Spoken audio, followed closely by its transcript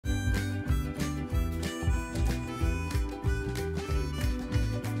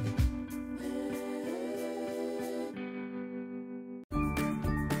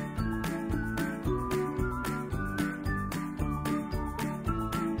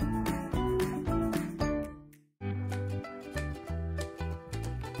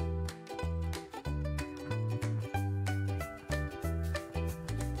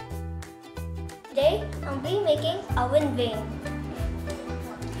Today, I'll be making a wind vane.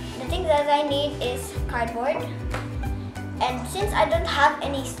 The things that I need is cardboard, and since I don't have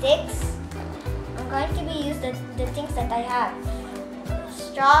any sticks, I'm going to be using the things that I have: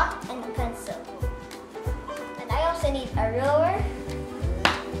 straw and a pencil. And I also need a roller,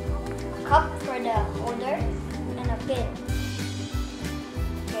 a cup for the holder, and a pin.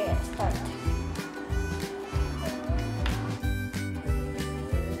 Okay, let's start.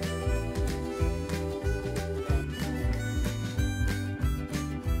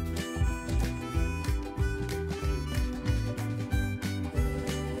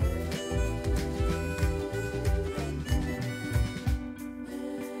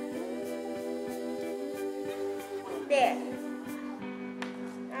 There.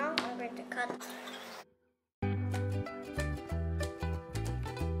 Now I'm going to cut.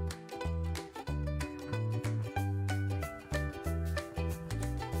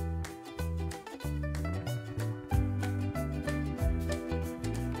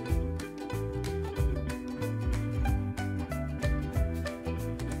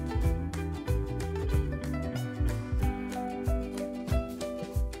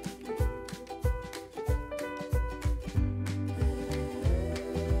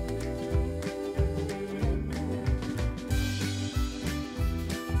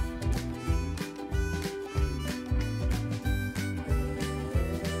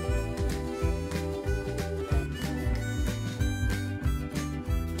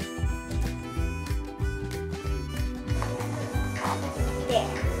 There.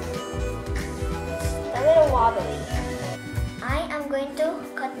 It's a little wobbly. I am going to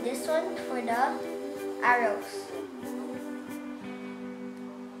cut this one for the arrows.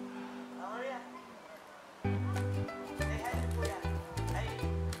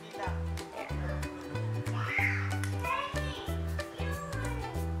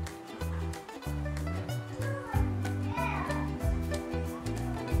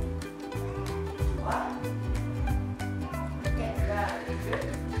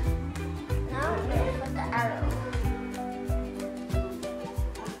 Now I'm going to put the arrow.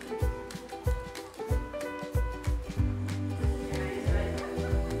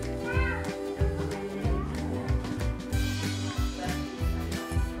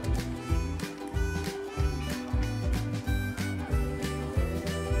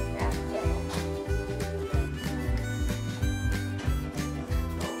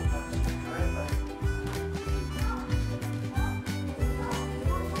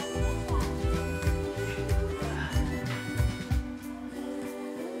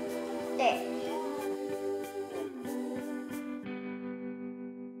 There.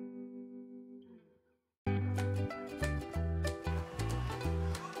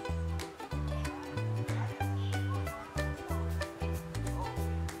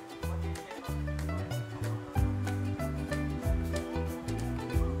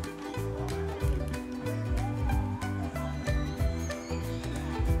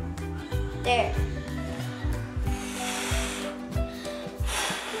 There.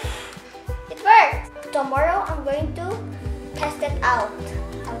 It worked! Tomorrow I'm going to test it out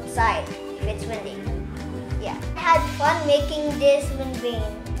outside if it's windy. Yeah. I had fun making this wind vane.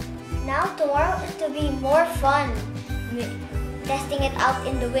 Now tomorrow is to be more fun testing it out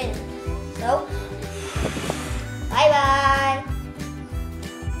in the wind. So, bye-bye!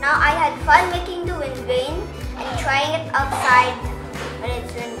 Now I had fun making the wind vane and trying it outside when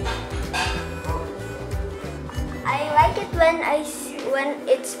it's windy. I like it when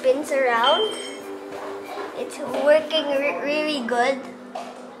it spins around. It's working really good.